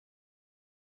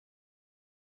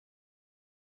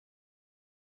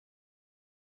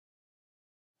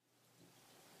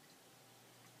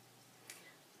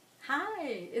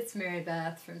Hi, it's Mary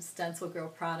Beth from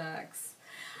StencilGirl Products.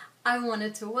 I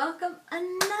wanted to welcome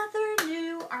another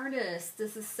new artist.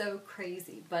 This is so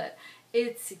crazy, but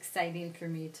it's exciting for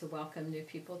me to welcome new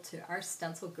people to our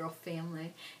StencilGirl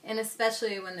family, and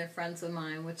especially when they're friends of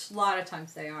mine, which a lot of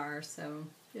times they are, so,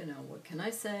 you know, what can I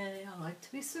say? I like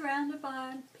to be surrounded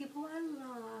by people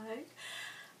I like.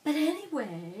 But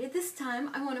anyway, this time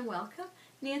I want to welcome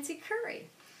Nancy Curry.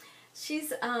 She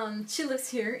lives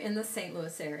here in the St.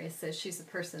 Louis area, so she's a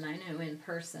person I know in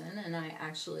person, and I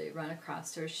actually run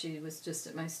across her. She was just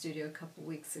at my studio a couple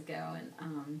weeks ago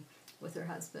and with her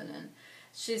husband, and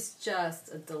she's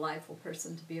just a delightful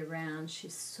person to be around.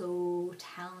 She's so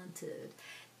talented,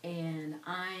 and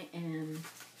I am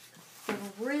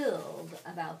thrilled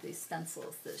about these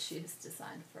stencils that she has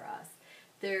designed for us.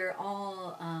 They're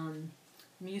all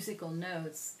musical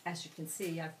notes. As you can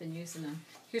see, I've been using them.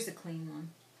 Here's a clean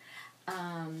one.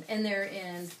 And they're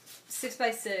in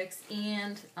 6x6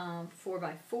 and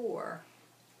 4x4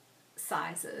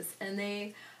 sizes, and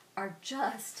they are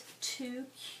just too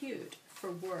cute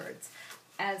for words.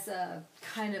 As a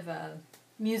kind of a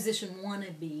musician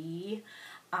wannabe,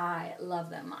 I love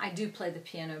them. I do play the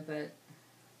piano, but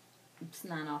it's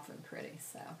not often pretty.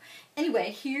 So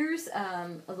anyway, here's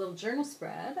a little journal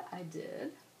spread I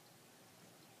did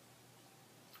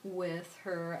with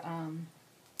her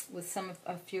with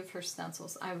a few of her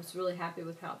stencils. I was really happy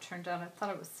with how it turned out. I thought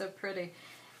it was so pretty.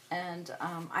 And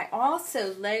I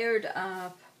also layered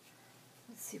up,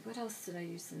 let's see, what else did I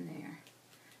use in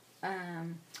there?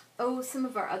 Oh, some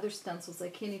of our other stencils, I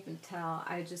can't even tell.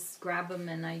 I just grab them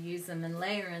and I use them and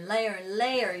layer and layer and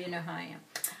layer. You know how I am.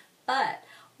 But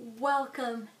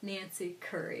welcome, Nancy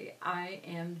Curry. I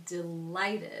am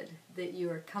delighted that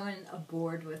you are coming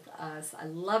aboard with us. I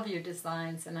love your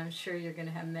designs, and I'm sure you're going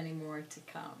to have many more to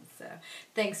come. So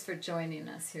thanks for joining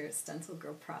us here at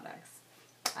StencilGirl Products.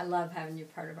 I love having you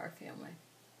part of our family.